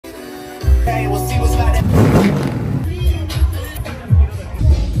Hey, we'll see what's like.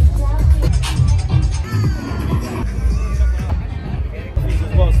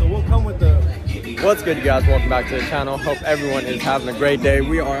 So we'll come with the... What's good, you guys? Welcome back to the channel. Hope everyone is having a great day.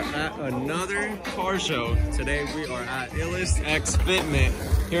 We are at another car show. Today we are at Illest x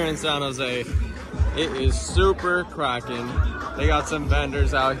FITTMENT here in San Jose. It is super cracking. They got some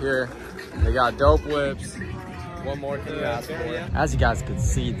vendors out here. They got dope whips. What more can you ask for? As you guys can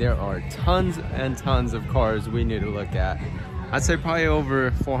see, there are tons and tons of cars we need to look at. I'd say probably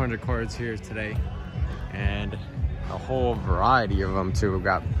over 400 cars here today. And a whole variety of them too. We've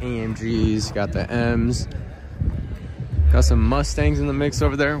got AMGs, got the M's, got some Mustangs in the mix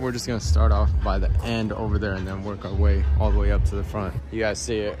over there. We're just gonna start off by the end over there and then work our way all the way up to the front. You guys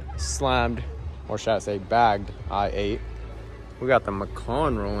see it slammed, or should I say bagged, I-8. We got the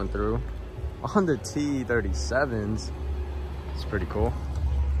Macan rolling through on the T37s. It's pretty cool.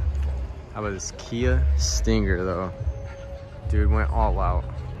 How about this Kia Stinger though? Dude went all out.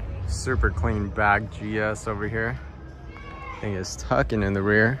 Super clean bag GS over here. Thing is tucking in the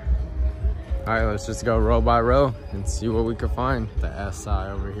rear. All right, let's just go row by row and see what we can find. The SI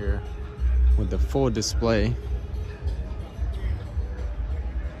over here with the full display.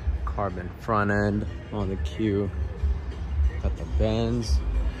 Carbon front end on the Q. Got the Benz.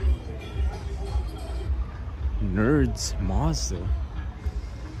 Nerds Mazda.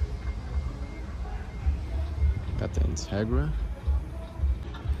 Got the Integra.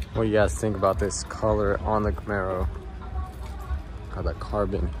 What do you guys think about this color on the Camaro? Got that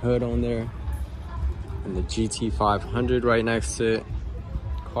carbon hood on there. And the GT500 right next to it.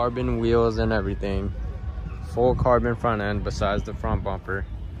 Carbon wheels and everything. Full carbon front end besides the front bumper.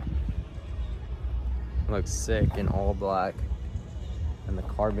 Looks sick in all black. And the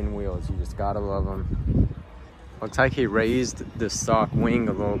carbon wheels, you just gotta love them. Looks like he raised the stock wing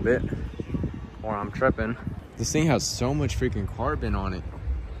a little bit. Or I'm tripping. This thing has so much freaking carbon on it.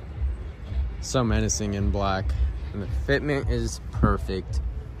 So menacing in black. And the fitment is perfect.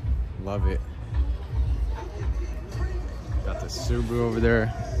 Love it. Got the Subaru over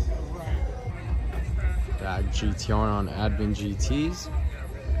there. Bag GTR on Advent GTs.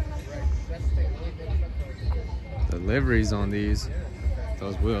 The liveries on these.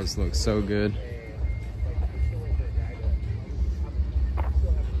 Those wheels look so good.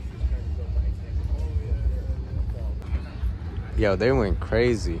 Yo, they went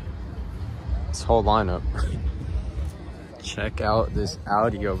crazy. This whole lineup. Check out this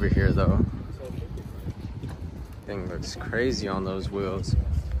Audi over here though. Thing looks crazy on those wheels.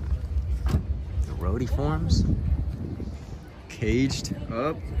 The roadie forms. Caged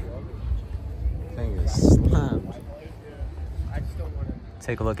up. Thing is slammed.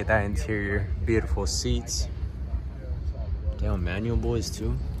 Take a look at that interior. Beautiful seats. Damn, manual boys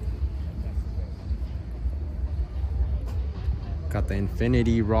too. Got the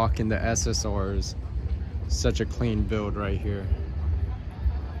Infinity rocking the SSRs. Such a clean build right here.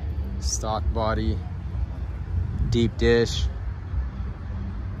 Stock body, deep dish,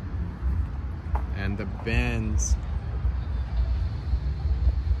 and the Benz.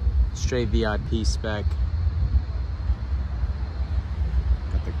 Straight VIP spec.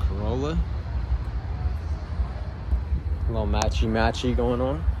 Got the Corolla. A little matchy going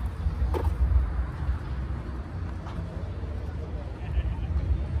on.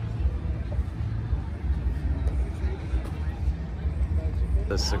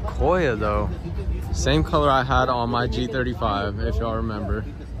 The Sequoia though, same color I had on my G35, if y'all remember.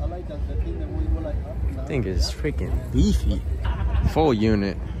 I think it's freaking beefy. Full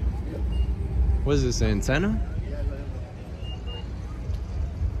unit. What is this, an antenna?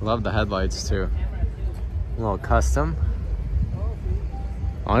 Love the headlights too. A little custom.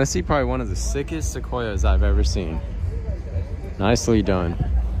 Honestly, probably one of the sickest Sequoias I've ever seen. Nicely done.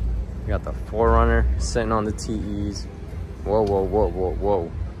 We got the 4Runner sitting on the TEs. Whoa, whoa, whoa, whoa,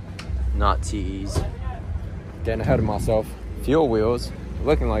 whoa. Not TEs. Getting ahead of myself. Fuel wheels,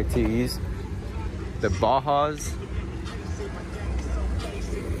 looking like TEs. The Bajas.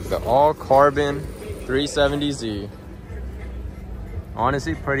 The all carbon 370Z.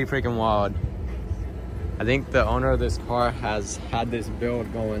 Honestly, pretty freaking wild. I think the owner of this car has had this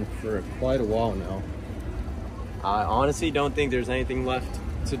build going for quite a while now. I honestly don't think there's anything left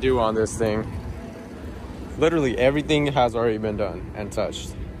to do on this thing. Literally everything has already been done and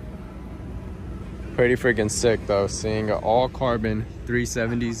touched. Pretty freaking sick though, seeing an all carbon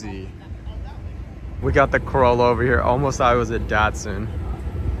 370Z. We got the Corolla over here. Almost thought it was a Datsun.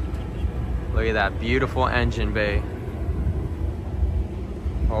 Look at that beautiful engine bay.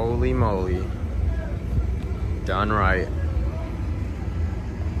 Holy moly. Done right.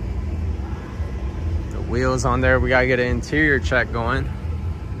 wheels on there. We gotta get an interior check going.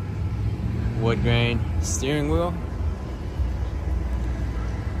 Wood grain steering wheel.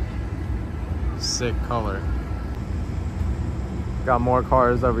 Sick color. Got more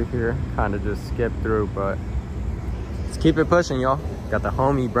cars over here. Kind of just skipped through, but let's keep it pushing, y'all. Got the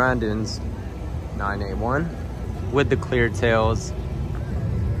homie Brandon's 981 with the clear tails.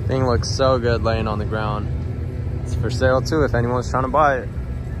 Thing looks so good laying on the ground. It's for sale too if anyone's trying to buy it.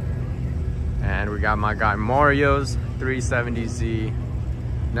 And we got my guy Mario's 370Z.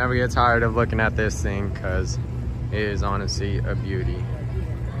 Never get tired of looking at this thing because it is honestly a beauty.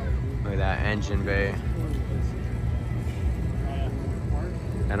 Look at that engine bay.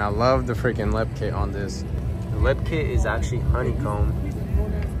 And I love the freaking lip kit on this. The lip kit is actually honeycomb.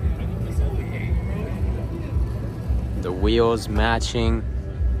 The wheels matching.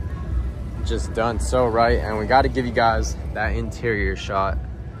 Just done so right. And we got to give you guys that interior shot.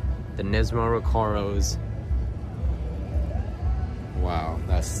 The Nismo Recaros. Wow,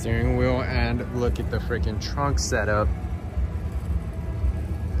 that steering wheel, and look at the freaking trunk setup.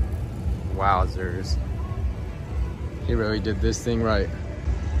 Wowzers. He really did this thing right.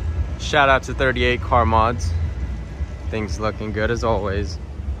 Shout out to 38 Car Mods. Things looking good as always.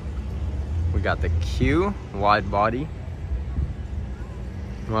 We got the Q wide body.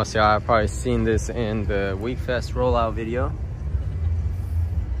 Most of y'all have probably seen this in the WeekFest rollout video.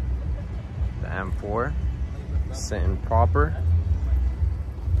 The M4 sitting proper.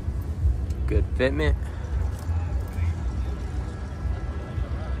 Good fitment.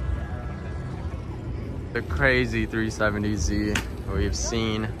 The crazy 370Z we've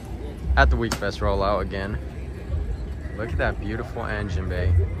seen at the WeekFest rollout again. Look at that beautiful engine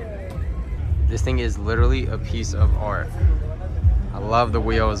bay. This thing is literally a piece of art. I love the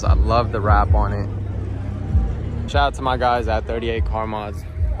wheels. I love the wrap on it. Shout out to my guys at 38 Car Mods.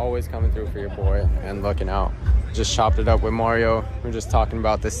 Always coming through for your boy and looking out. Just chopped it up with Mario. We're just talking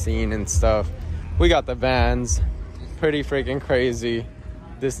about the scene and stuff. We got the vans. Pretty freaking crazy.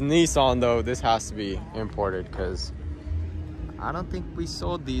 This Nissan though, this has to be imported because I don't think we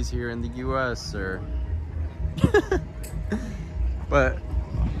sold these here in the US, sir. But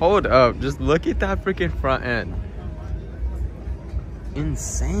hold up, just look at that freaking front end.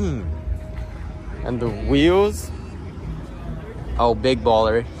 Insane. And the wheels. Oh, big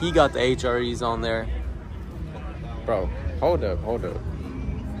baller. He got the HREs on there. Bro, hold up, hold up.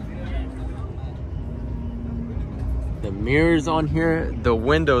 The mirrors on here, the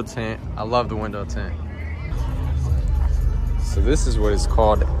window tint. I love the window tint. So this is what is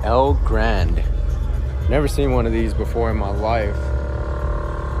called El Grande. Never seen one of these before in my life.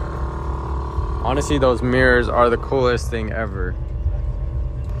 Honestly, those mirrors are the coolest thing ever.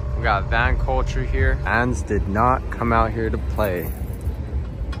 We got van culture here. Vans did not come out here to play.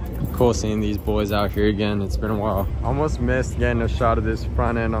 Cool seeing these boys out here again. It's been a while. Almost missed getting a shot of this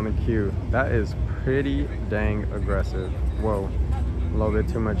front end on the Q. That is pretty dang aggressive. Whoa, a little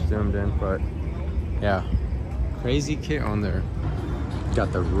bit too much zoomed in, but yeah, crazy kit on there.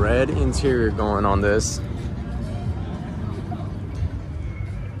 Got the red interior going on this.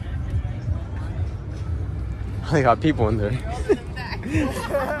 They got people in there.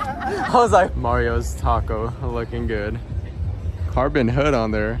 I was like, Mario's Taco looking good. Carbon hood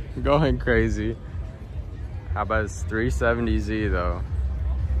on there, going crazy. How about his 370Z though?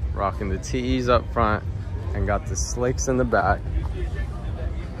 Rocking the TEs up front and got the slicks in the back.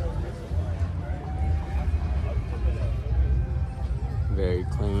 Very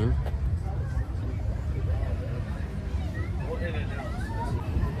clean.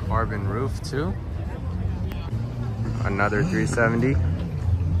 Carbon roof too. Another 370.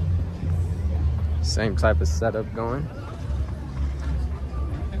 Same type of setup going.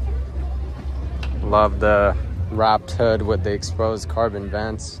 Love the wrapped hood with the exposed carbon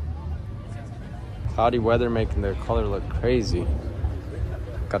vents. Cloudy weather making the color look crazy.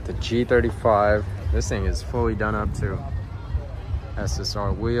 Got the G35. This thing is fully done up too.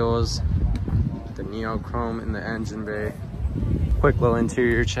 SSR wheels. The neochrome in the engine bay. Quick little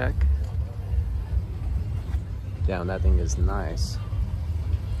interior check. Damn, that thing is nice.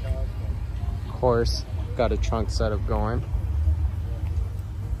 Of course, got a trunk setup going.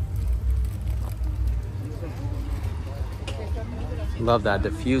 Love that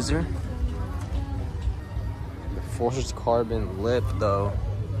diffuser. The forged carbon lip though.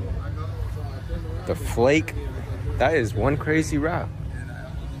 The flake, that is one crazy wrap.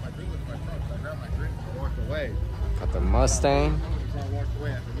 Got the Mustang.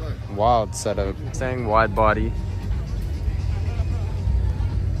 Wild setup. Mustang wide body.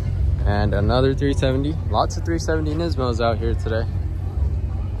 And another 370. Lots of 370 Nismos out here today.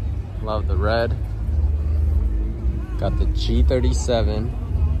 Love the red. Got the G37,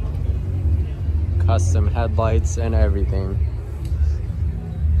 custom headlights and everything.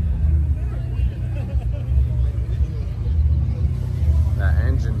 That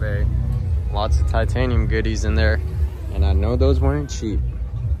engine bay, lots of titanium goodies in there, and I know those weren't cheap.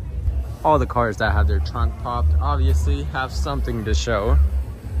 All the cars that have their trunk popped obviously have something to show.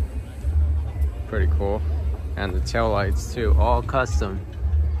 Pretty cool. And the tail lights too, all custom.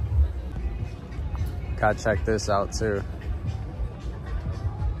 Gotta check this out too.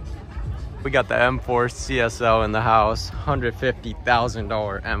 We got the M4 CSL in the house,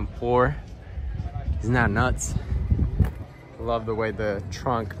 $150,000 M4. Isn't that nuts? Love the way the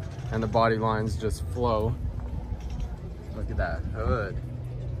trunk and the body lines just flow. Look at that hood.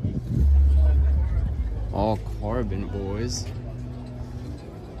 All carbon, boys.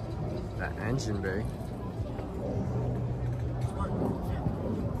 That engine bay.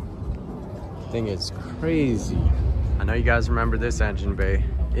 I think it's crazy. I know you guys remember this engine bay.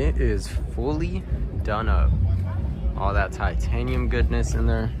 It is fully done up. All that titanium goodness in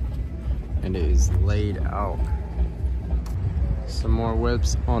there, and it is laid out. Some more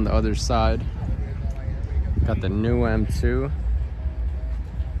whips on the other side. Got the new M2.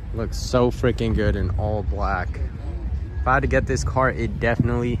 Looks so freaking good in all black. If I had to get this car, it'd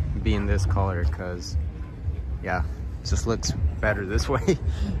definitely be in this color, because yeah, it just looks better this way,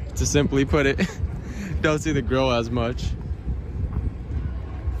 to simply put it. Don't see the grill as much.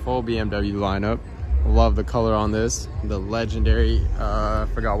 Full BMW lineup. Love the color on this. The legendary, I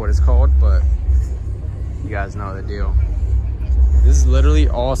forgot what it's called, but you guys know the deal. This is literally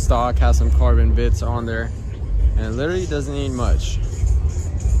all stock, has some carbon bits on there, and it literally doesn't need much.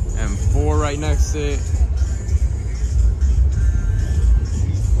 M4 right next to it.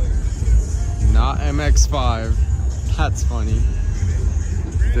 Not MX-5, that's funny.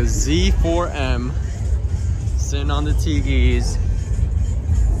 The Z4M sitting on the TGs.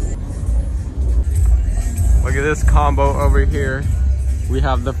 Look at this combo over here. We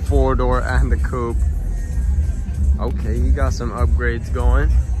have the 4-door and the coupe. Okay, you got some upgrades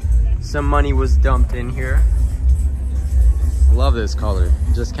going. Some money was dumped in here. Love this color.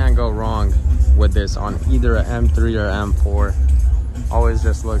 Just can't go wrong with this on either a M3 or M4. Always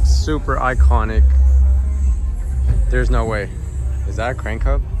just looks super iconic. There's no way. Is that a crank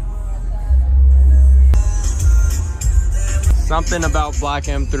hub? Something about black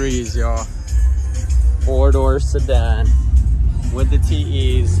M3s, y'all. 4-door sedan with the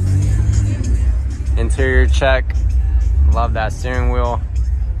TEs. Interior check. Love that steering wheel.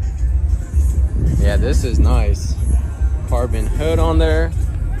 Yeah, this is nice. Carbon hood on there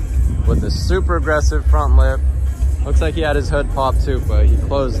with the super aggressive front lip. Looks like he had his hood popped too, but he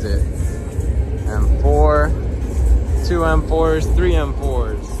closed it. M4, 2 M4s, 3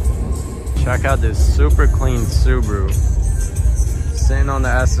 M4s. Check out this super clean Subaru. Sitting on the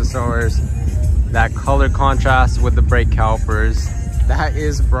SSRs. That color contrast with the brake calipers. That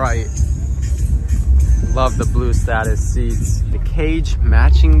is bright. Love the blue status seats. The cage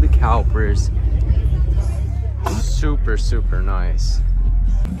matching the calipers. Super, super nice.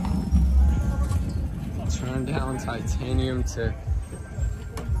 Turn down titanium to...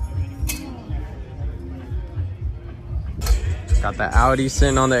 Got the Audi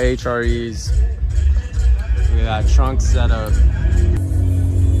sitting on the HREs. Look at that trunk setup.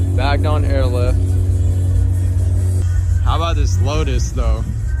 Bagged on airlift. How about this Lotus though?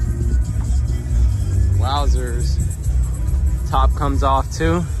 Wowzers. Top comes off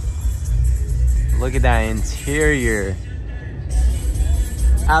too. Look at that interior.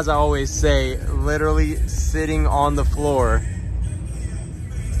 As I always say, literally sitting on the floor.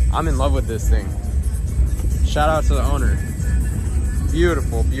 I'm in love with this thing. Shout out to the owner.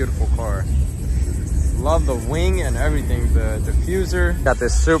 Beautiful, beautiful car. Love the wing and everything. The diffuser. Got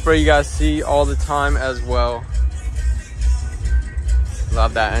this Supra you guys see all the time as well.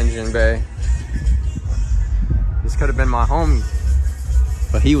 Love that engine bay. This could have been my homie,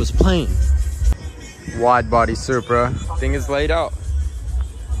 but he was playing. Wide body Supra. Thing is laid out.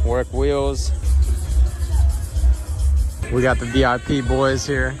 Work wheels. We got the VIP boys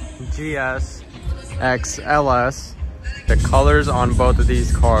here. GS X LS. The colors on both of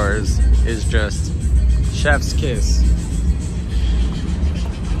these cars is just chef's kiss.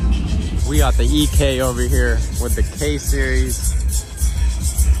 We got the EK over here with the K series.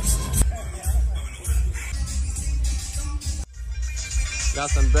 Got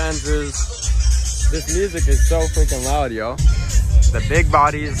some Benzes. This music is so freaking loud, yo. The big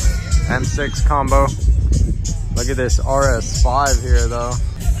bodies, M6 combo. Look at this RS5 here though.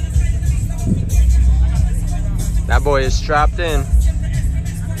 That boy is strapped in.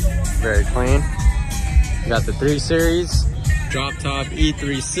 Very clean. We got the 3 Series, drop top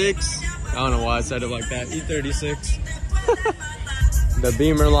E36. I don't know why I said it like that, E36. The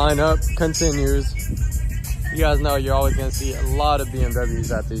Beamer lineup continues. You guys know you're always gonna see a lot of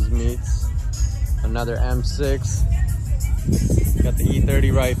BMWs at these meets. Another M6. Got the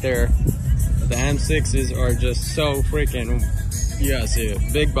E30 right there. The M6s are just so freaking, you guys see it,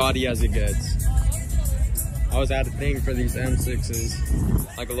 big body as it gets. I always had a thing for these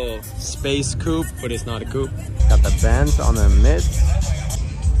M6s, like a little space coupe, but it's not a coupe. Got the Benz on the mids.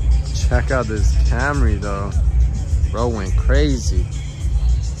 Check out this Camry though. Bro went crazy.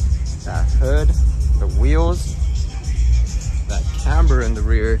 That hood, the wheels, that camber in the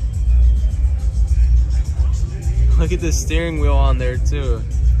rear. Look at the steering wheel on there too.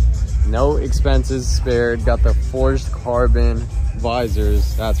 No expenses spared. Got the forged carbon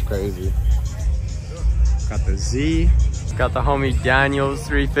visors. That's crazy. Got the Z. Got the homie Daniel's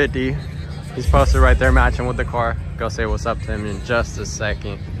 350. He's posted right there matching with the car. Go say what's up to him in just a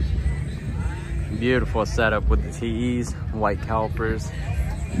second. Beautiful setup with the TEs, white calipers.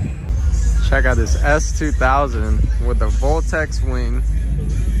 Check out this S2000 with the Voltex wing.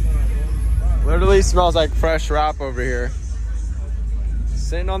 Literally smells like fresh wrap over here.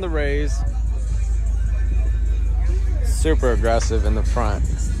 Sitting on the rays. Super aggressive in the front.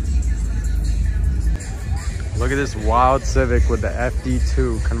 Look at this wild Civic with the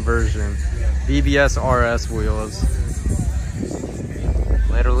FD2 conversion. BBS RS wheels.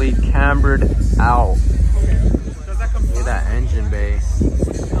 Literally cambered out. Look at that engine bay.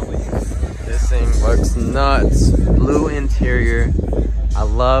 This thing looks nuts. Blue interior. I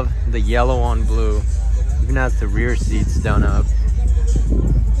love the yellow on blue. Even has the rear seats done up.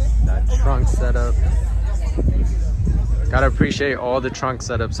 That trunk setup. Gotta appreciate all the trunk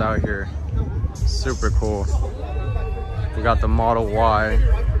setups out here. Super cool. We got the Model Y.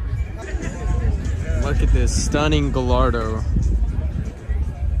 Look at this stunning Gallardo.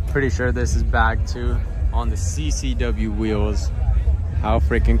 Pretty sure this is back to on the CCW wheels. How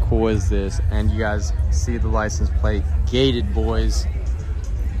freaking cool is this? And you guys see the license plate, gated boys.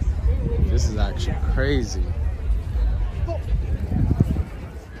 This is actually crazy.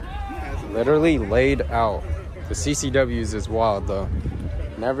 Literally laid out. The CCWs is wild though.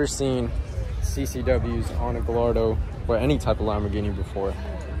 Never seen CCWs on a Gallardo or any type of Lamborghini before.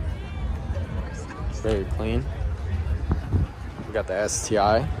 Very clean. We got the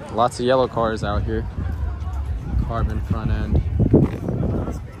STI. Lots of yellow cars out here. Carbon front end.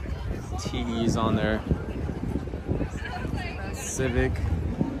 TEs on there. Civic.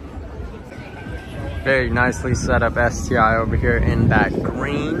 Very nicely set up STI over here in that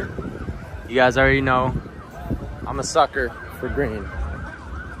green. You guys already know I'm a sucker for green.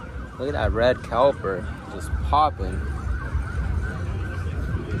 Look at that red caliper just popping.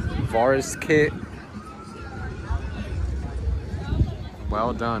 Vars kit.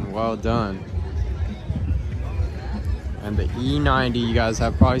 Well done, well done. And the E90 you guys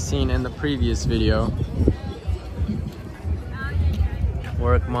have probably seen in the previous video.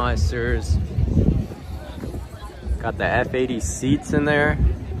 Workmeisters. Got the F80 seats in there.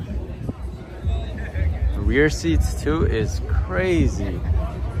 The rear seats too is crazy.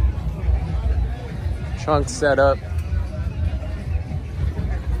 Trunk setup.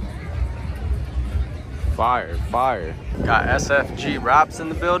 Fire, fire. Got SFG wraps in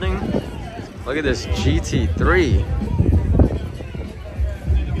the building. Look at this GT3.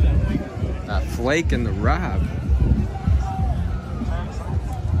 That flake in the wrap.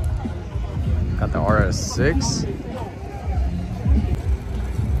 Got the RS6.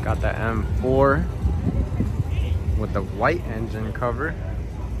 Got the M4 with the white engine cover.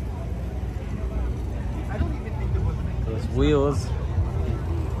 Those wheels.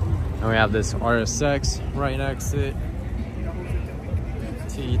 And we have this RSX right next to it.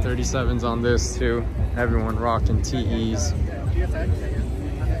 TE37s on this too. Everyone rocking TEs.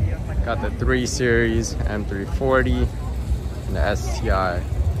 Got the 3 Series, M340, and the STI.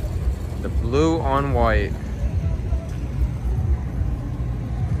 The blue on white.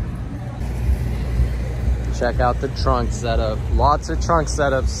 Check out the trunk setup. Lots of trunk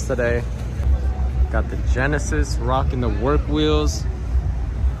setups today. Got the Genesis rocking the work wheels.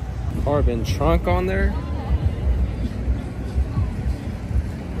 Carbon trunk on there.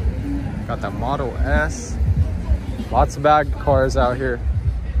 Got the Model S. Lots of bagged cars out here.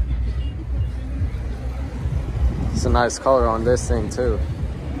 It's a nice color on this thing too.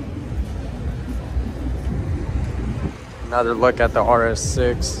 Another look at the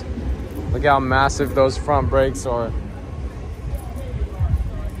RS6. Look how massive those front brakes are.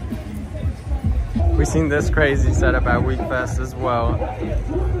 We've seen this crazy setup at Week Fest as well.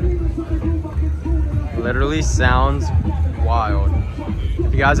 literally sounds wild.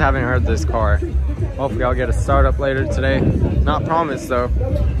 If you guys haven't heard this car, hopefully I'll get a startup later today. Not promised though.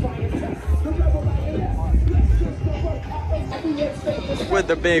 With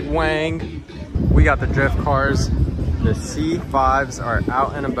the big wang, we got the drift cars. The C5s are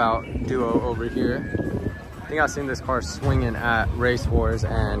out and about duo over here. I think I've seen this car swinging at Race Wars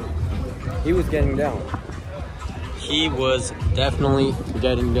and he was getting down. He was definitely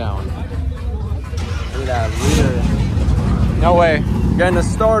getting down. Look at that rear. No way, getting a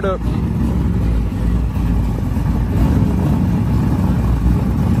startup.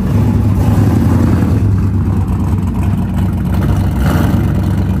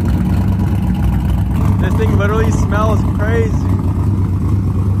 This thing literally smells crazy.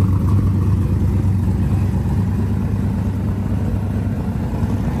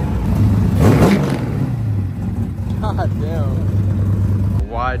 God damn. A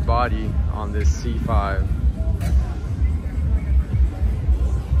wide body on this C5.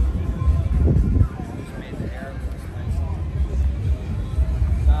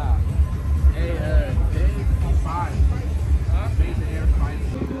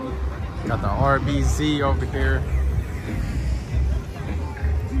 Got the RBZ over here.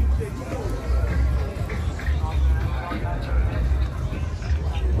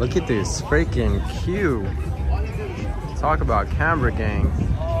 Look at this freaking Q. Talk about camera gang.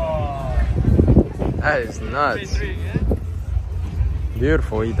 That is nuts.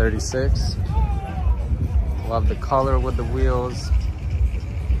 Beautiful E36. Love the color with the wheels.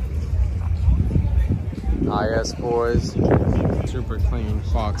 IS boys. Super clean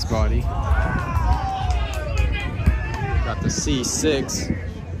Fox body. Got the C6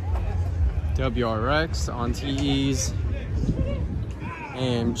 WRX on TEs.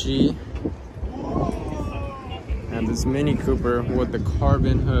 AMG. And this Mini Cooper with the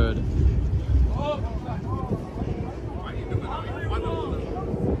carbon hood.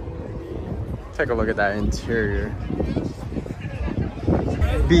 Take a look at that interior.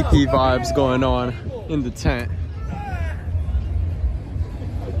 BP vibes going on in the tent.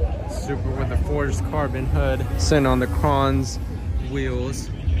 Super with the forged carbon hood. Sitting on the Kron's wheels.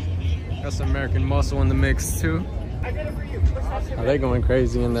 Got some American muscle in the mix too. Are they going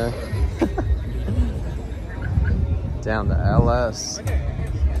crazy in there? Down the LS.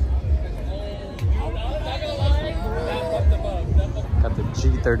 Got the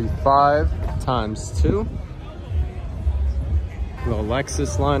G35 ×2. Little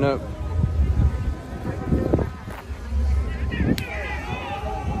Lexus lineup.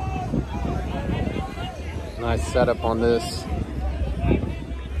 Nice setup on this.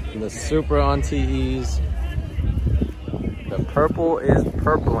 And the Supra on TEs. The purple is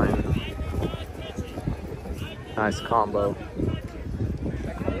purpling. Nice combo.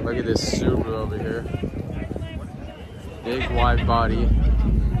 Look at this Subaru over here. Big wide body.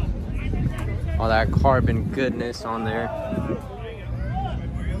 All that carbon goodness on there.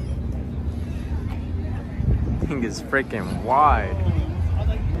 Thing is freaking wide.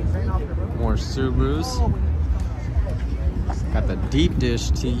 More Subarus. Got the deep dish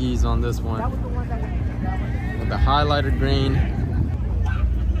TEs on this one. With the highlighter green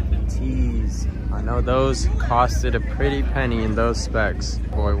tees. I know those costed a pretty penny in those specs.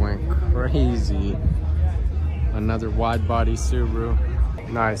 Boy, went crazy. Another wide body Subaru.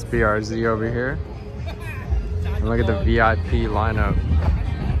 Nice BRZ over here. And look at the VIP lineup.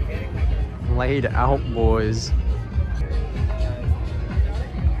 Laid out, boys.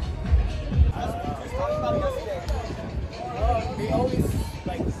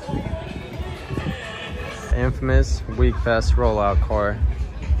 Infamous Week Fest rollout car.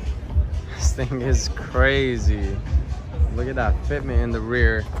 This thing is crazy. Look at that fitment in the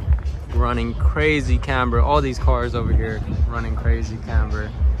rear. Running crazy camber. All these cars over here running crazy camber.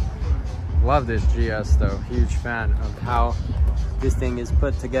 Love this GS though. Huge fan of how this thing is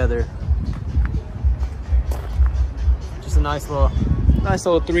put together. Just a nice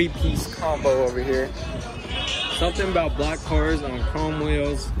little three-piece combo over here. Something about black cars on chrome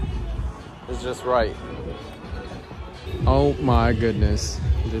wheels is just right. Oh my goodness.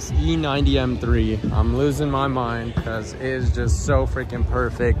 This E90 M3, I'm losing my mind because it is just so freaking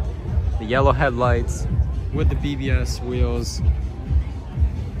perfect. The yellow headlights with the BBS wheels.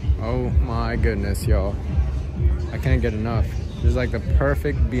 Oh my goodness, y'all. I can't get enough. This is like the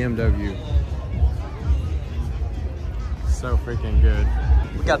perfect BMW. So freaking good.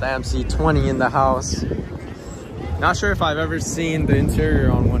 We got the MC20 in the house. Not sure if I've ever seen the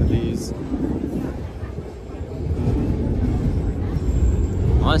interior on one of these.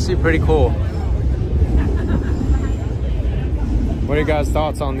 Honestly, pretty cool. What are you guys'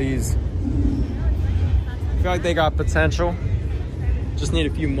 thoughts on these? feel like they got potential. Just need a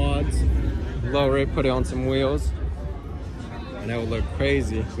few mods. Lower it, put it on some wheels, and it will look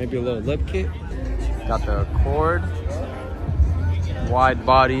crazy. Maybe a little lip kit. Got the Accord. Wide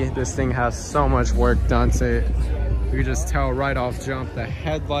body. This thing has so much work done to it. You can just tell right off jump, the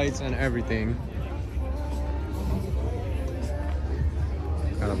headlights and everything.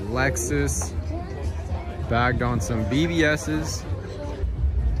 Got a Lexus. Bagged on some BBS's.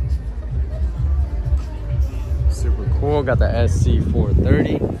 Super cool. Got the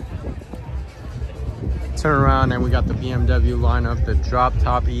SC430. Turn around and we got the BMW lineup, the drop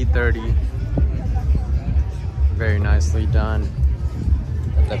top E30. Very nicely done.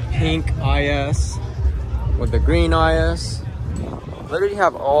 Got the pink IS with the green IS. Literally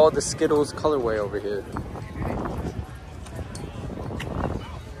have all the Skittles colorway over here.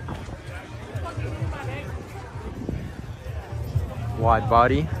 Wide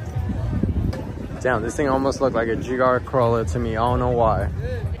body. Damn, this thing almost looked like a GR Corolla to me. I don't know why.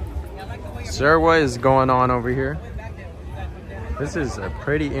 Sir, what is going on over here? This is a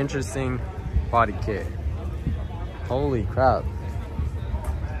pretty interesting body kit. Holy crap.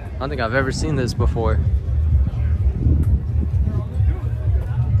 I don't think I've ever seen this before.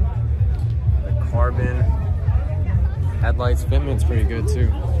 The carbon headlights fitment's pretty good too.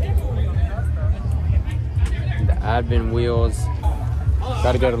 The admin wheels.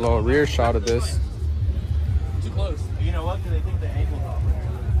 Gotta get a little rear shot of this. Too close. You know what? Because they think the angle's off.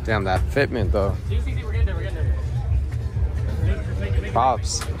 Damn, that fitment though. See, we're getting there, we're getting there.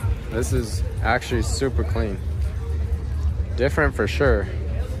 Props. This is actually super clean. Different for sure.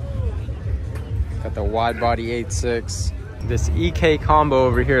 Got the wide body 8.6. This EK combo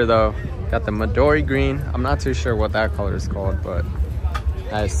over here though. Got the Midori green. I'm not too sure what that color is called, but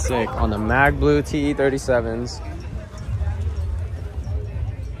that is sick. On the Mag Blue TE37s.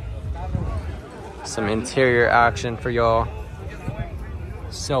 Some interior action for y'all.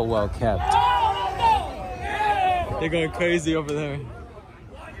 So well kept. They're going crazy over there.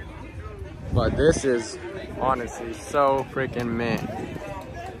 But this is honestly so freaking mint.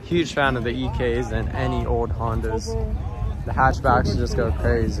 Huge fan of the EKs and any old Hondas. The hatchbacks just go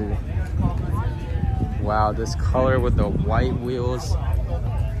crazy. Wow, this color with the white wheels.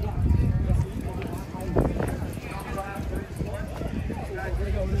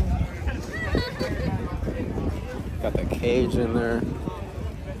 Got the cage in there.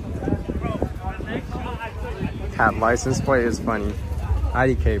 Cat license plate is funny.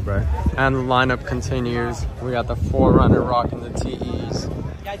 IDK, bro. And the lineup continues. We got the 4Runner rocking the TEs.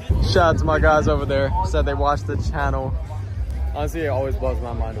 Shout out to my guys over there. Said they watched the channel. Honestly, it always blows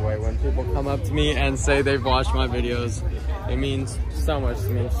my mind away when people come up to me and say they've watched my videos. It means so much to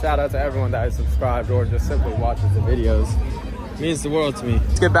me. Shout out to everyone that has subscribed or just simply watches the videos. It means the world to me.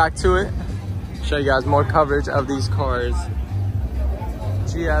 Let's get back to it. Show you guys more coverage of these cars.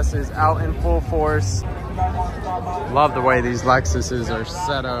 GS is out in full force. Love the way these Lexuses are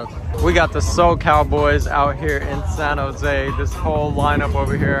set up. We got the SoCal boys out here in San Jose. This whole lineup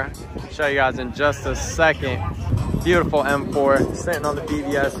over here. Show you guys in just a second. Beautiful M4 sitting on the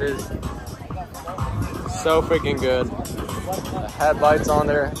BBS's. So freaking good. The headlights on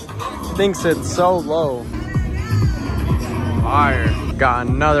there. Thinks it's so low. Fire. Got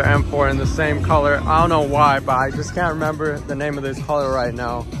another M4 in the same color. I don't know why, but I just can't remember the name of this color right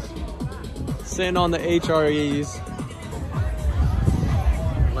now. Sitting on the HREs.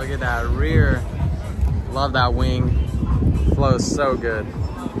 Look at that rear. Love that wing. Flows so good.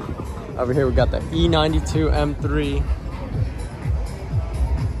 Over here we got the E92 M3.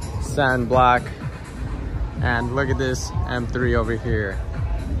 Sand black. And look at this M3 over here.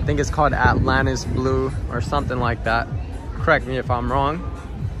 I think it's called Atlantis Blue or something like that. Correct me if I'm wrong.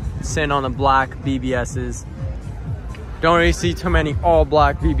 Sitting on the black BBS's. Don't really see too many all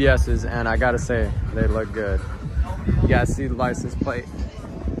black BBS's, and I gotta say, they look good. You guys see the license plate.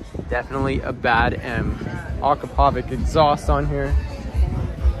 Definitely a bad M. Akapovic exhaust on here.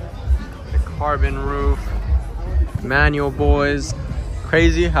 The carbon roof. Manual boys.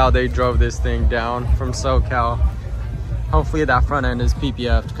 Crazy how they drove this thing down from SoCal. Hopefully that front end is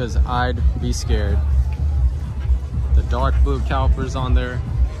PPF'd because I'd be scared. The dark blue calipers on there.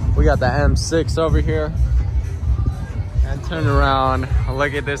 We got the M6 over here. And turn around,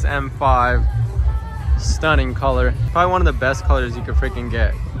 look at this M5. Stunning color. Probably one of the best colors you could freaking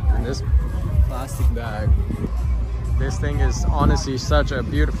get. And this plastic bag. This thing is honestly such a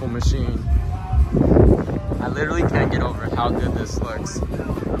beautiful machine. I literally can't get over how good this looks.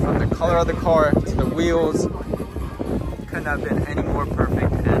 From the color of the car to the wheels, couldn't have been any more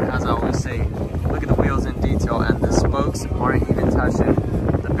perfect. And as I always say, look at the wheels in detail, and the spokes aren't even touching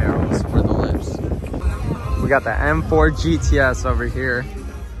the barrels or the lips. got the M4 GTS over here.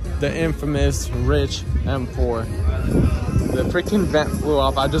 The infamous rich M4. The freaking vent flew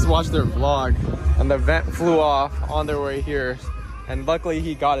off. I just watched their vlog and the vent flew off on their way here. And luckily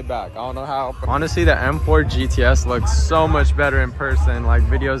he got it back. I don't know how. Honestly, the M4 GTS looks so much better in person. Like,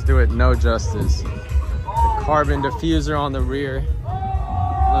 videos do it no justice. The carbon diffuser on the rear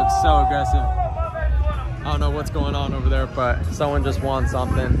looks so aggressive. I don't know what's going on over there, but someone just won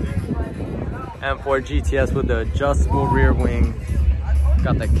something. M4 GTS with the adjustable rear wing.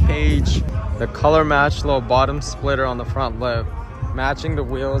 Got the cage, the color matched little bottom splitter on the front lip. Matching the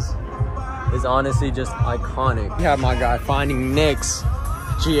wheels is honestly just iconic. We have my guy finding Nick's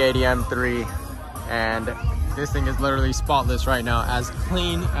G80 M3, and this thing is literally spotless right now, as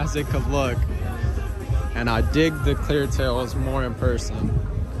clean as it could look. And I dig the clear tails more in person.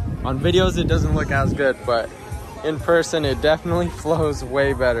 On videos it doesn't look as good, but in person it definitely flows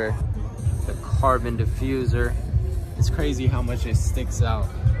way better. The carbon diffuser. It's crazy how much it sticks out.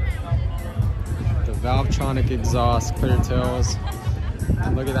 The Valvetronic exhaust, clear tails.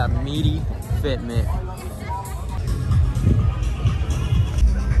 And look at that meaty fitment.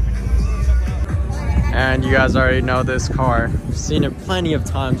 And you guys already know this car. I've seen it plenty of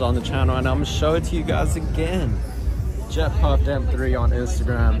times on the channel, and I'm gonna show it to you guys again. Jet Puffed M3 on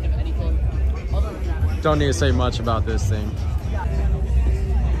Instagram. Don't need to say much about this thing.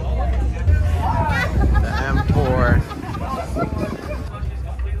 The M4.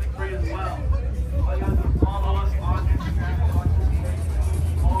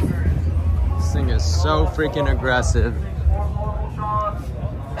 This thing is so freaking aggressive.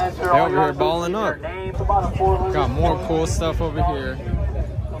 They're over here balling up. Got more cool stuff over here.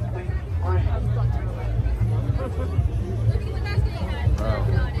 Bro.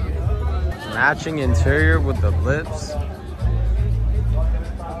 Matching interior with the lips.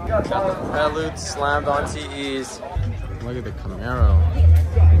 Got the Prelude slammed on TEs. Look at the Camaro.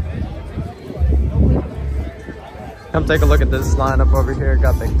 Come take a look at this lineup over here.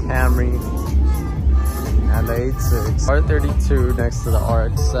 Got the Camry and the 8.6. R32 next to the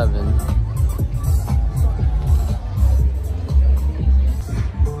RX-7.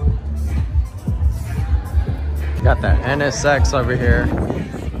 Got the NSX over here.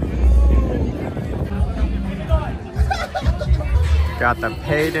 Got the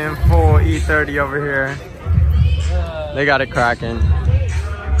paid in full E30 over here. They got it cracking.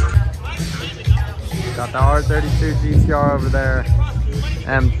 Got the R32 GTR over there.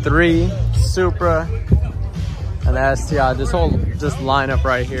 M3, Supra, and the STI. This whole lineup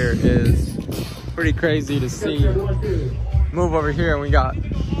right here is pretty crazy to see. Move over here and we got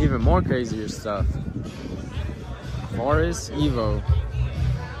even more crazier stuff. Morris Evo.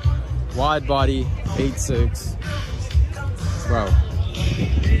 Wide body 8.6. Bro.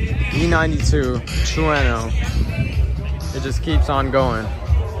 E92 Trueno. It just keeps on going.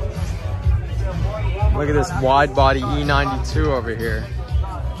 Look at this wide body E92 over here.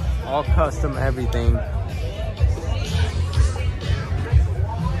 All custom everything.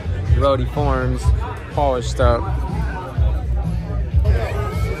 Roadie forms, polished up.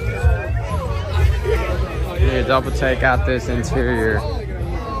 Yeah, double take out this interior.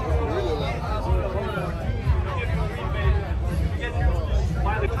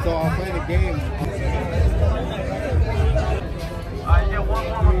 So I'll play the game.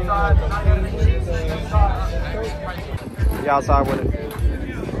 Be outside with it.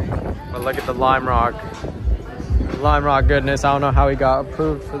 But look at the Lime Rock. Lime Rock goodness. I don't know how he got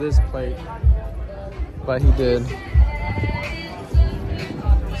approved for this plate, but he did.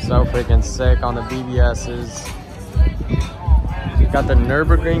 So freaking sick on the BBS's. Got the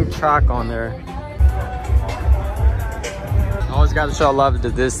Nürburgring track on there. Always got to show love to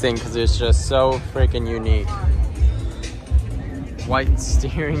this thing because it's just so freaking unique. White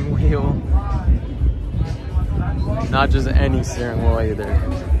steering wheel. Not just any steering wheel either.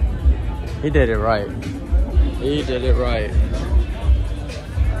 He did it right. He did it right.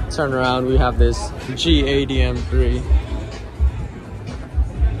 Turn around, we have this G80 M3.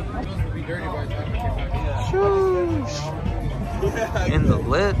 In the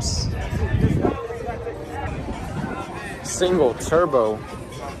lips. Single turbo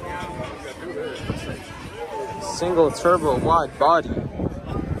wide body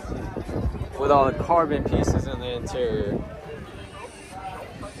with all the carbon pieces in the interior.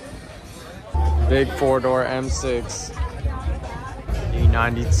 Big 4-door M6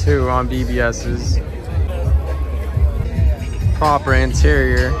 E92 on BBS's. Proper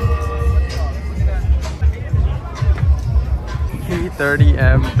interior. E30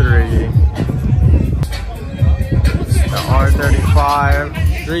 M3. The R35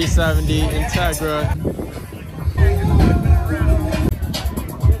 370 Integra.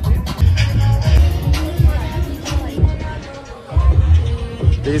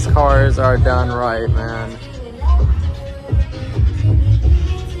 These cars are done right, man.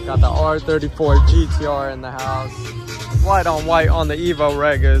 Got the R34 GTR in the house. White on white on the Evo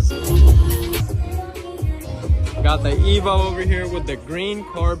Regas. Got the Evo over here with the green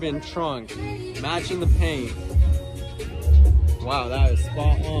carbon trunk, matching the paint. Wow, that is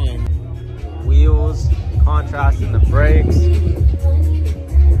spot on. Wheels, contrasting the brakes.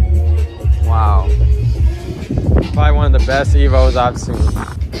 Wow. Probably one of the best Evos I've seen.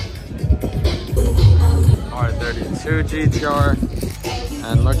 R32 GTR.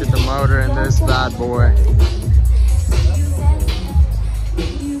 And look at the motor in this bad boy.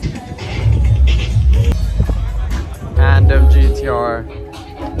 Tandem GTR.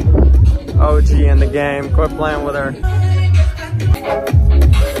 OG in the game. Quit playing with her.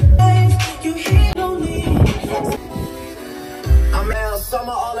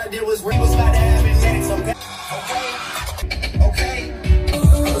 Summer, all I did was ring, was about to have it next, okay?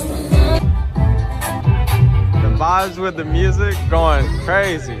 The vibes with the music going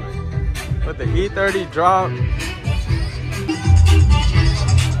crazy. With the E30 drop.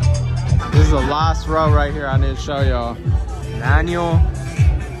 This is the last row right here I need to show y'all. Manual.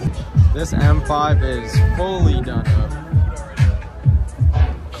 This M5 is fully done up.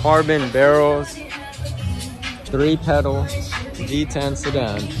 Carbon barrels. 3 pedal. V10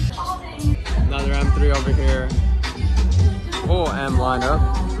 sedan. Another M3 over here. Full M lineup.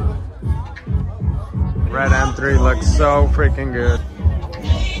 Red M3 looks so freaking good.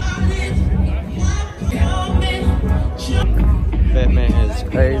 Fitment is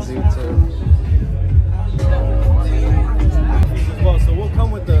crazy too. Well, so we'll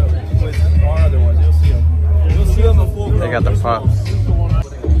come with our other ones. You'll see them. You'll see them in full. They got the pups.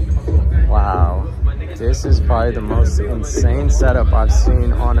 Wow. This is probably the most insane setup I've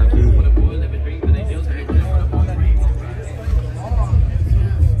seen on a V.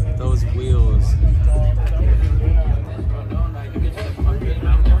 Those wheels.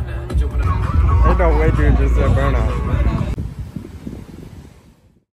 There's no way dude just said burnout.